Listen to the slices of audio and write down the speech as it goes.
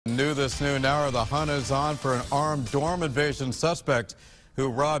this noon hour, the hunt is on for an armed dorm invasion suspect who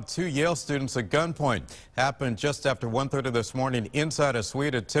robbed 2 Yale students at gunpoint. Happened just after 1:30 this morning inside a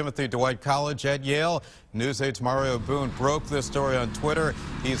suite at Timothy Dwight College at Yale. News 8's Mario Boone broke this story on Twitter.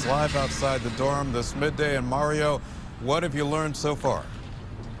 He's live outside the dorm this midday. And Mario, what have you learned so far?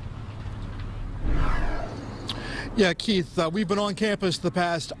 Yeah, Keith, we've been on campus the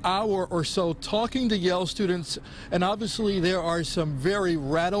past hour or so talking to Yale students, and obviously there are some very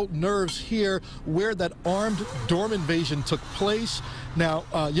rattled nerves here where that armed dorm invasion took place. Now,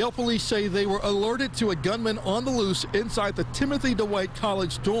 Yale police say they were alerted to a gunman on the loose inside the Timothy Dwight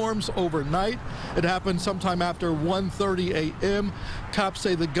College dorms overnight. It happened sometime after 1:30 a.m. Cops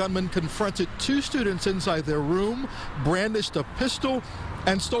say the gunman confronted 2 students inside their room, brandished a pistol,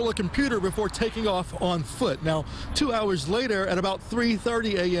 and stole a computer before taking off on foot. Now, 2 hours later, at about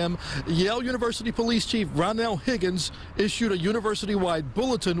 3:30 a.m., Yale University Police Chief Ronell Higgins issued a university-wide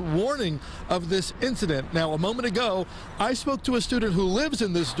bulletin warning of this incident. Now, a moment ago, I spoke to a student who lives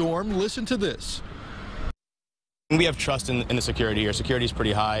in this dorm. Listen to this. We have trust in the security here. Security is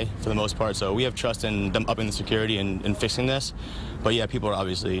pretty high for the most part, so we have trust in them upping the security and fixing this. But yeah, people are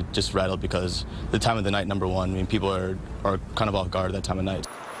obviously just rattled because the time of the night, number one. I mean, people are kind of off guard at that time of night.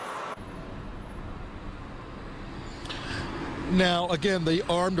 Now, again, the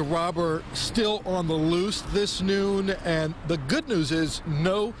armed robber still on the loose this noon, and the good news is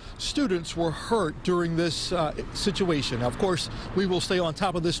no students were hurt during this situation. Now, of course, we will stay on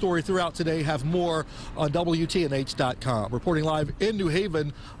top of this story throughout today, have more on WTNH.com. Reporting live in New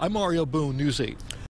Haven, I'm Mario Boone, News 8.